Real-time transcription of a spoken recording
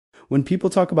When people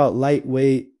talk about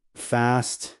lightweight,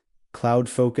 fast,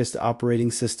 cloud-focused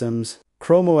operating systems,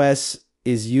 ChromeOS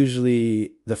is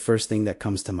usually the first thing that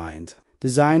comes to mind.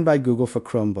 Designed by Google for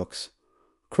Chromebooks,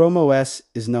 ChromeOS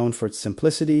is known for its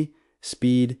simplicity,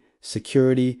 speed,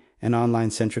 security, and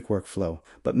online-centric workflow.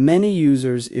 But many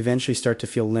users eventually start to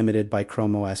feel limited by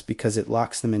ChromeOS because it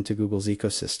locks them into Google's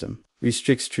ecosystem,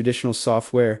 restricts traditional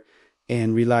software,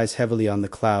 and relies heavily on the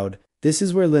cloud. This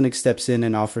is where Linux steps in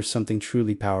and offers something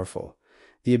truly powerful: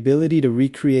 the ability to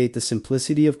recreate the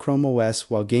simplicity of ChromeOS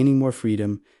while gaining more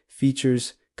freedom,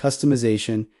 features,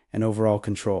 customization, and overall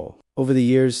control. Over the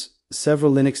years,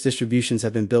 several Linux distributions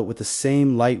have been built with the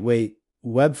same lightweight,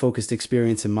 web-focused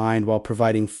experience in mind while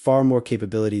providing far more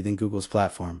capability than Google's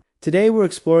platform. Today, we're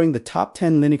exploring the top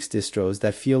 10 Linux distros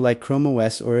that feel like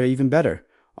ChromeOS or even better,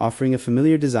 offering a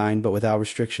familiar design but without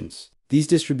restrictions. These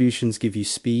distributions give you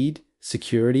speed,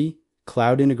 security,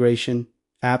 cloud integration,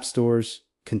 app stores,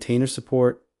 container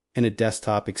support, and a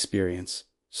desktop experience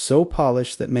so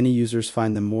polished that many users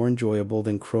find them more enjoyable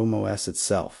than ChromeOS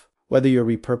itself. Whether you're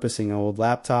repurposing an old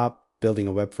laptop, building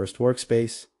a web-first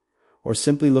workspace, or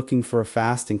simply looking for a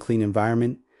fast and clean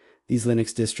environment, these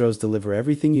Linux distros deliver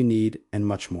everything you need and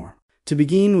much more. To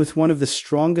begin with, one of the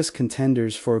strongest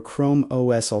contenders for a Chrome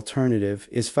OS alternative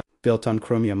is built on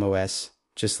Chromium OS.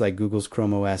 Just like Google's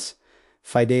Chrome OS,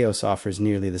 FydeOS offers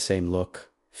nearly the same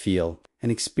look, feel,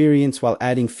 and experience while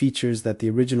adding features that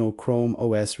the original Chrome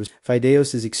OS was.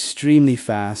 FydeOS is extremely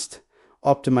fast,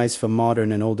 optimized for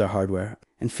modern and older hardware,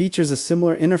 and features a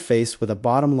similar interface with a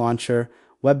bottom launcher,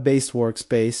 web-based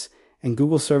workspace, and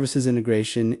Google Services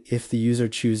integration if the user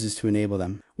chooses to enable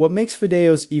them. What makes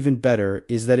FydeOS even better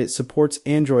is that it supports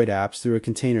Android apps through a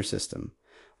container system,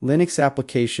 Linux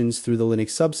applications through the Linux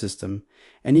subsystem,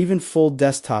 and even full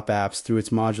desktop apps through its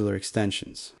modular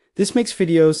extensions. This makes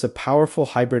FydeOS a powerful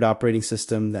hybrid operating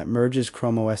system that merges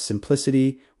ChromeOS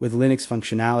simplicity with Linux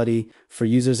functionality for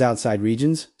users outside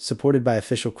regions, supported by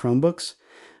official Chromebooks.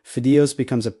 FydeOS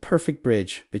becomes a perfect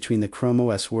bridge between the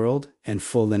ChromeOS world and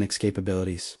full Linux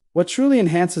capabilities. What truly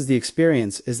enhances the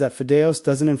experience is that FydeOS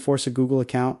doesn't enforce a Google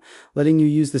account, letting you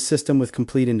use the system with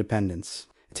complete independence.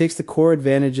 It takes the core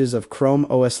advantages of Chrome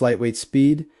OS lightweight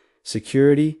speed,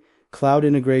 security, cloud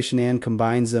integration, and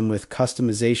combines them with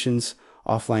customizations,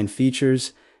 offline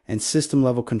features, and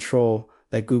system-level control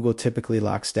that Google typically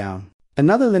locks down.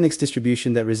 Another Linux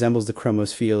distribution that resembles the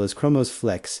ChromeOS feel is ChromeOS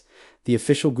Flex, the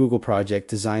official Google project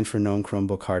designed for known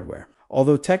Chromebook hardware.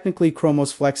 Although technically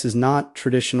ChromeOS Flex is not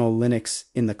traditional Linux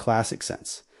in the classic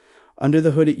sense. Under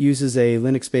the hood, it uses a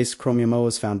Linux-based Chromium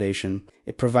OS foundation.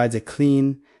 It provides a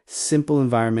clean, simple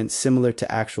environment similar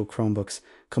to actual Chromebooks,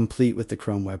 complete with the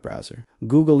Chrome web browser,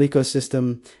 Google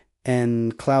ecosystem,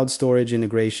 and cloud storage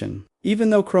integration.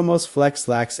 Even though ChromeOS Flex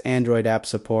lacks Android app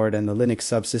support and the Linux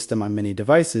subsystem on many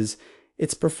devices,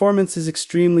 its performance is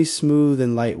extremely smooth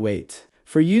and lightweight.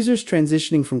 For users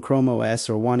transitioning from Chrome OS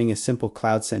or wanting a simple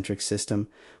cloud-centric system,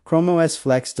 ChromeOS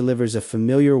Flex delivers a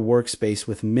familiar workspace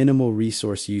with minimal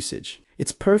resource usage.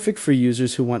 It's perfect for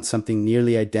users who want something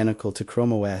nearly identical to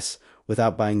Chrome OS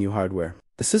without buying new hardware.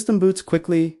 The system boots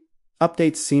quickly,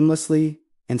 updates seamlessly,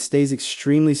 and stays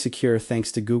extremely secure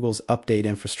thanks to Google's update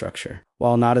infrastructure.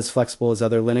 While not as flexible as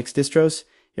other Linux distros,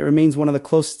 it remains one of the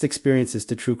closest experiences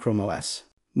to true Chrome OS.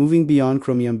 Moving beyond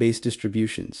Chromium-based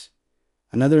distributions,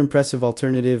 another impressive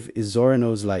alternative is Zorin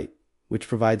OS Lite, which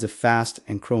provides a fast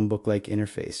and Chromebook-like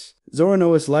interface. Zorin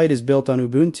OS Lite is built on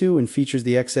Ubuntu and features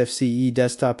the XFCE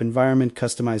desktop environment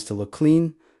customized to look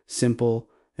clean, simple,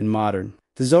 and modern.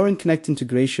 The Zorin Connect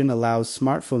integration allows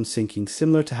smartphone syncing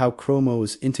similar to how Chrome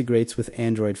OS integrates with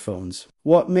Android phones.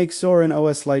 What makes Zorin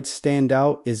OS Lite stand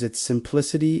out is its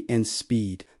simplicity and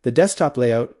speed. The desktop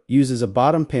layout uses a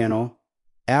bottom panel,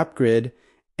 app grid,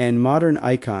 and modern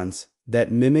icons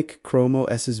that mimic Chrome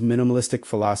OS's minimalistic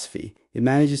philosophy. It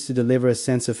manages to deliver a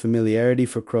sense of familiarity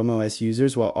for Chrome OS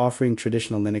users while offering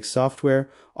traditional Linux software,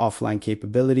 offline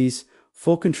capabilities,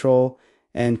 full control,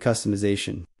 and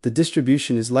customization. The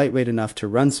distribution is lightweight enough to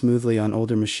run smoothly on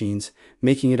older machines,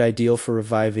 making it ideal for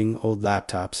reviving old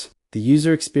laptops. The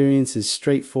user experience is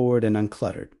straightforward and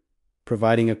uncluttered,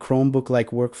 providing a Chromebook-like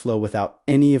workflow without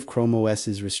any of Chrome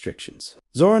OS's restrictions.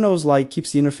 Zorin OS Lite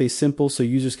keeps the interface simple so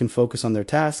users can focus on their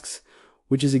tasks,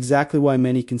 which is exactly why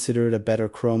many consider it a better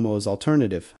Chrome OS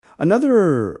alternative.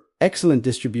 Another excellent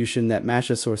distribution that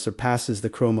matches or surpasses the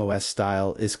Chrome OS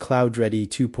style is CloudReady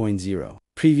 2.0.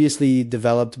 Previously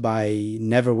developed by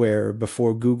Neverware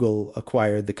before Google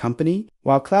acquired the company.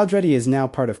 While CloudReady is now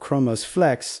part of ChromeOS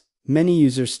Flex, many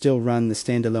users still run the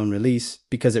standalone release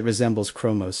because it resembles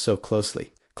Chrome OS so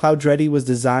closely. CloudReady was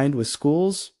designed with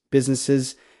schools,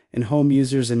 businesses, and home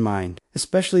users in mind,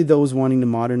 especially those wanting to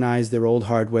modernize their old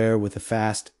hardware with a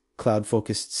fast,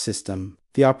 cloud-focused system.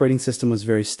 The operating system was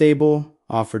very stable,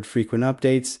 offered frequent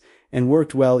updates, and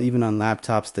worked well even on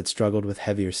laptops that struggled with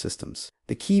heavier systems.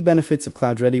 The key benefits of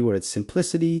Cloud Ready were its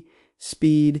simplicity,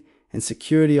 speed, and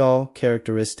security, all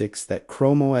characteristics that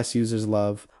ChromeOS users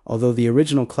love. Although the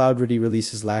original Cloud Ready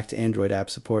releases lacked Android app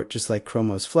support, just like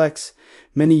ChromeOS Flex,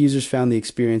 many users found the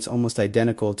experience almost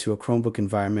identical to a Chromebook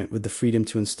environment with the freedom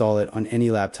to install it on any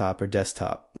laptop or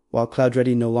desktop. While Cloud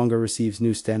Ready no longer receives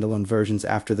new standalone versions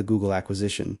after the Google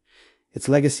acquisition, its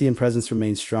legacy and presence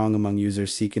remains strong among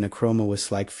users seeking a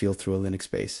ChromeOS-like feel through a Linux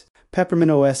base.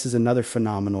 Peppermint OS is another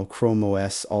phenomenal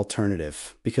ChromeOS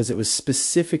alternative because it was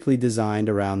specifically designed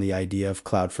around the idea of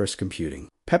cloud-first computing.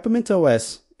 Peppermint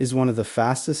OS is one of the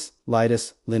fastest,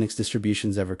 lightest Linux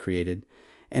distributions ever created,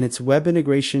 and its web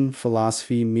integration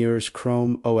philosophy mirrors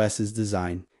Chrome OS's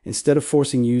design. Instead of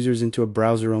forcing users into a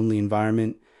browser-only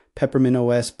environment, Peppermint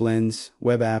OS blends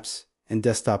web apps and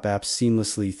desktop apps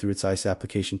seamlessly through its ICE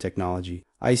application technology.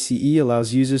 ICE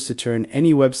allows users to turn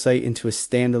any website into a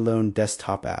standalone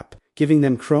desktop app, giving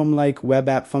them Chrome-like web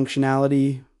app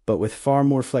functionality, but with far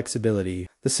more flexibility.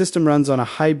 The system runs on a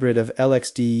hybrid of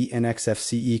LXDE and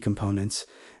XFCE components,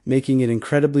 making it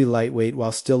incredibly lightweight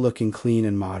while still looking clean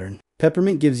and modern.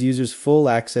 Peppermint gives users full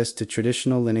access to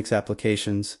traditional Linux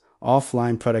applications,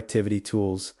 offline productivity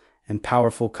tools, and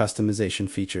powerful customization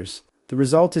features. The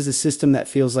result is a system that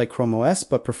feels like Chrome OS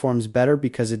but performs better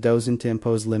because it doesn't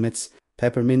impose limits.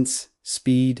 Peppermint's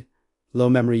speed, low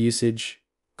memory usage,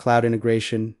 cloud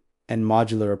integration, and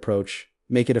modular approach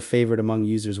make it a favorite among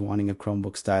users wanting a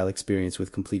Chromebook-style experience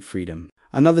with complete freedom.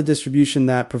 Another distribution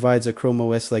that provides a Chrome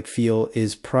OS-like feel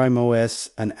is PrimeOS,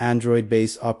 an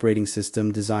Android-based operating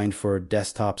system designed for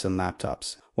desktops and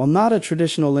laptops. While not a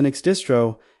traditional Linux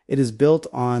distro, it is built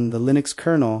on the Linux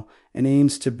kernel and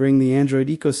aims to bring the Android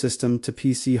ecosystem to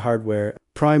PC hardware.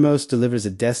 PrimeOS delivers a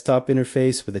desktop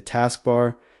interface with a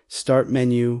taskbar, start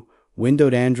menu,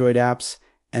 windowed Android apps,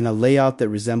 and a layout that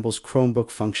resembles Chromebook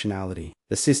functionality.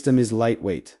 The system is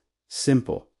lightweight,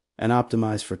 simple, and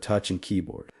optimized for touch and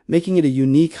keyboard, making it a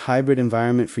unique hybrid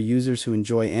environment for users who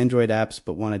enjoy Android apps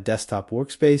but want a desktop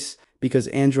workspace. Because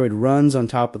Android runs on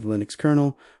top of the Linux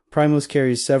kernel, PrimeOS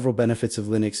carries several benefits of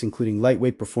Linux, including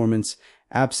lightweight performance,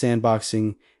 app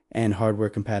sandboxing, and hardware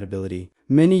compatibility.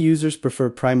 Many users prefer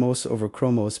PrimeOS over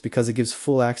ChromeOS because it gives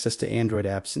full access to Android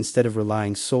apps instead of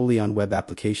relying solely on web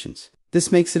applications.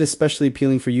 This makes it especially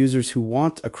appealing for users who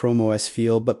want a Chrome OS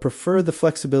feel but prefer the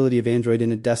flexibility of Android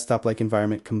in a desktop-like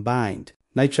environment combined.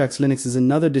 Nitrux Linux is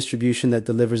another distribution that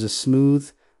delivers a smooth,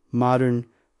 modern,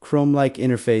 Chrome-like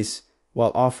interface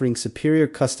while offering superior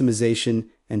customization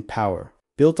and power.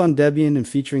 Built on Debian and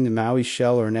featuring the MAUI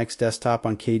shell or an X desktop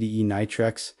on KDE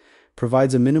Nitrux,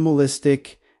 provides a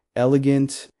minimalistic,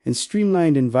 elegant, and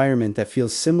streamlined environment that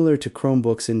feels similar to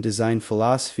Chromebooks in design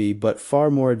philosophy but far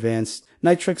more advanced.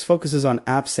 Nitrux focuses on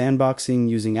app sandboxing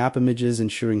using app images,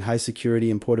 ensuring high security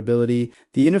and portability.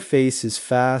 The interface is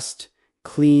fast,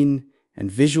 clean,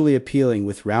 and visually appealing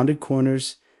with rounded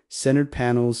corners, centered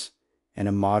panels, and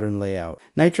a modern layout.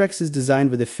 Nitrux is designed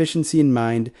with efficiency in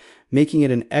mind, making it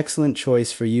an excellent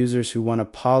choice for users who want a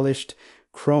polished,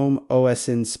 Chrome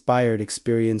OS-inspired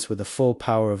experience with the full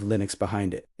power of Linux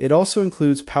behind it. It also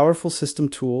includes powerful system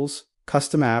tools,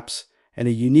 custom apps, and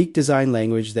a unique design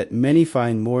language that many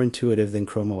find more intuitive than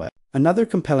Chrome OS. Another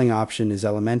compelling option is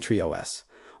Elementary OS,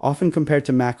 often compared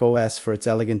to Mac OS for its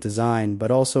elegant design,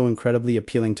 but also incredibly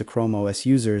appealing to Chrome OS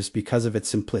users because of its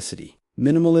simplicity,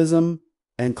 minimalism,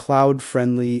 and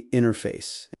cloud-friendly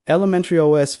interface. Elementary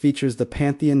OS features the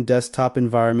Pantheon desktop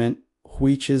environment,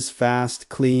 which is fast,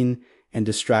 clean, and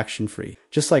distraction-free.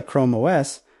 Just like Chrome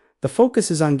OS, the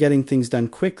focus is on getting things done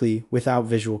quickly without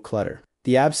visual clutter.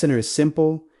 The App Center is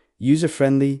simple,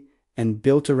 user-friendly, and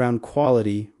built around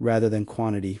quality rather than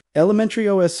quantity. Elementary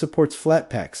OS supports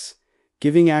Flatpaks,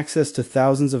 giving access to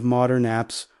thousands of modern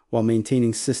apps while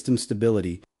maintaining system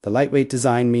stability. The lightweight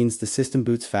design means the system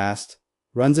boots fast,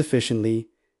 runs efficiently,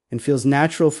 and feels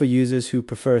natural for users who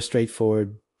prefer a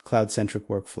straightforward, cloud-centric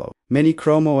workflow. Many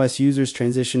Chrome OS users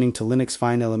transitioning to Linux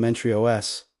find Elementary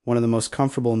OS one of the most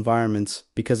comfortable environments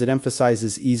because it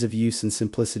emphasizes ease of use and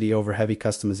simplicity over heavy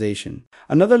customization.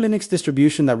 Another Linux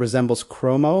distribution that resembles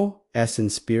Chrome OS in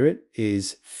spirit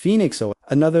is Phoenix OS,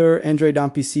 another Android on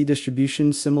PC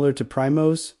distribution similar to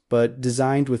PrimeOS, but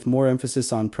designed with more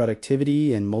emphasis on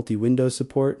productivity and multi-window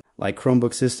support. Like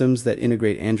Chromebook systems that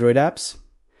integrate Android apps,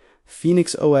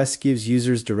 Phoenix OS gives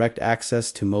users direct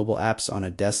access to mobile apps on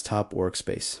a desktop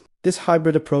workspace. This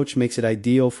hybrid approach makes it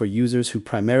ideal for users who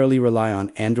primarily rely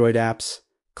on Android apps,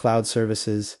 cloud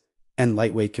services, and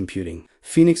lightweight computing.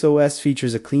 Phoenix OS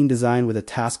features a clean design with a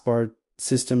taskbar,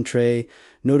 system tray,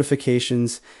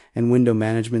 notifications, and window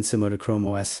management similar to Chrome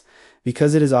OS.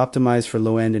 Because it is optimized for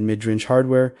low-end and mid-range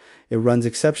hardware, it runs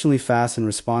exceptionally fast and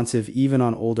responsive even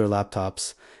on older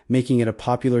laptops, making it a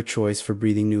popular choice for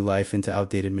breathing new life into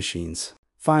outdated machines.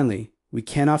 Finally, we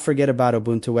cannot forget about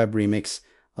Ubuntu Web Remix,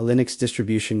 a Linux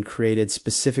distribution created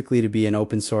specifically to be an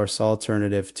open-source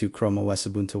alternative to Chrome OS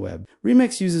Ubuntu Web.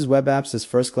 Remix uses web apps as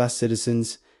first-class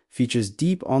citizens, features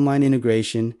deep online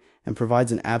integration, and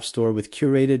provides an app store with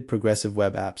curated, progressive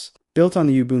web apps. Built on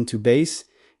the Ubuntu base,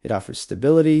 it offers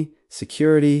stability,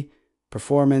 security,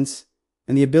 performance,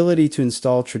 and the ability to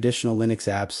install traditional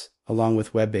Linux apps along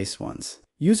with web-based ones.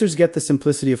 Users get the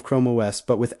simplicity of Chrome OS,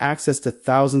 but with access to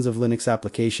thousands of Linux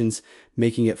applications,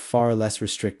 making it far less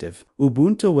restrictive.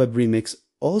 Ubuntu Web Remix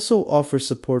also offers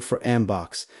support for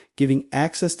Ambox, giving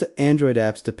access to Android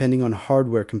apps depending on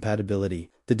hardware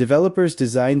compatibility. The developers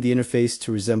designed the interface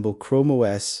to resemble Chrome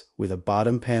OS with a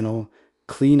bottom panel,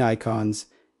 clean icons,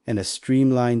 and a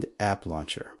streamlined app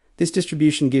launcher. This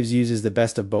distribution gives users the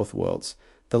best of both worlds,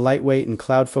 the lightweight and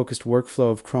cloud-focused workflow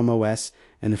of Chrome OS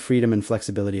and the freedom and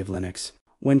flexibility of Linux.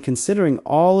 When considering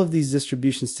all of these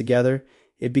distributions together,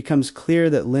 it becomes clear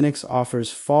that Linux offers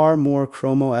far more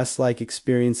Chrome OS-like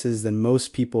experiences than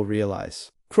most people realize.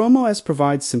 Chrome OS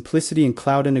provides simplicity and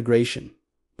cloud integration,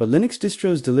 but Linux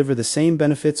distros deliver the same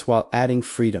benefits while adding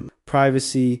freedom,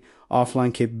 privacy,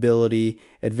 offline capability,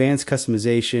 advanced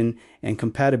customization, and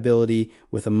compatibility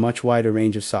with a much wider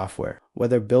range of software,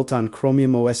 whether built on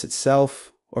Chromium OS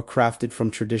itself or crafted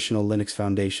from traditional Linux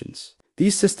foundations.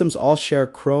 These systems all share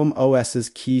Chrome OS's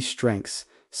key strengths: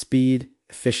 speed,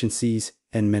 efficiencies,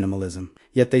 and minimalism.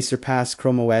 Yet they surpass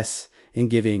Chrome OS in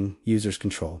giving users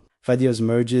control. FydeOS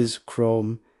merges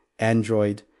Chrome,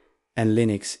 Android, and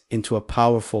Linux into a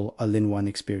powerful all-in-one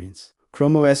experience.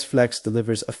 ChromeOS Flex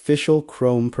delivers official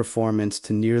Chrome performance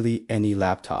to nearly any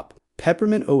laptop.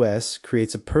 Peppermint OS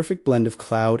creates a perfect blend of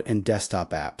cloud and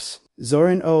desktop apps.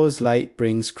 Zorin OS Lite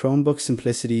brings Chromebook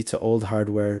simplicity to old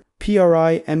hardware.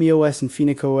 PRI, MEOS, and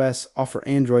Phoenix OS offer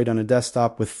Android on a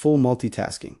desktop with full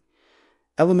multitasking.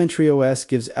 Elementary OS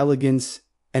gives elegance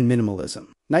and minimalism.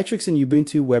 Nitrux and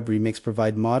Ubuntu Web Remix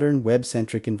provide modern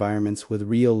web-centric environments with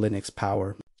real Linux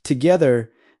power.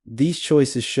 Together, these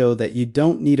choices show that you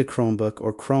don't need a Chromebook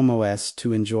or Chrome OS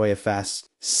to enjoy a fast,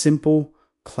 simple,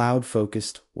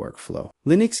 cloud-focused workflow.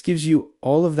 Linux gives you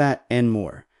all of that and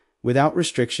more, without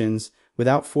restrictions,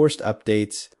 without forced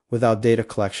updates, without data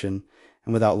collection,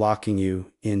 and without locking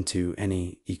you into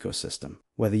any ecosystem.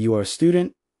 Whether you are a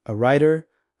student, a writer,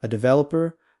 a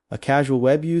developer, a casual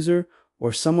web user,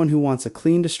 or someone who wants a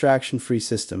clean, distraction-free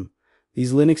system,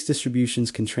 these Linux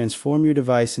distributions can transform your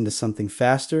device into something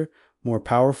faster, more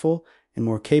powerful, and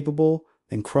more capable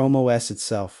than Chrome OS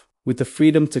itself. With the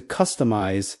freedom to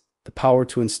customize, the power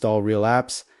to install real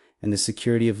apps, and the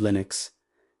security of Linux,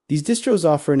 these distros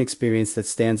offer an experience that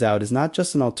stands out as not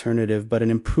just an alternative, but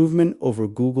an improvement over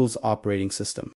Google's operating system.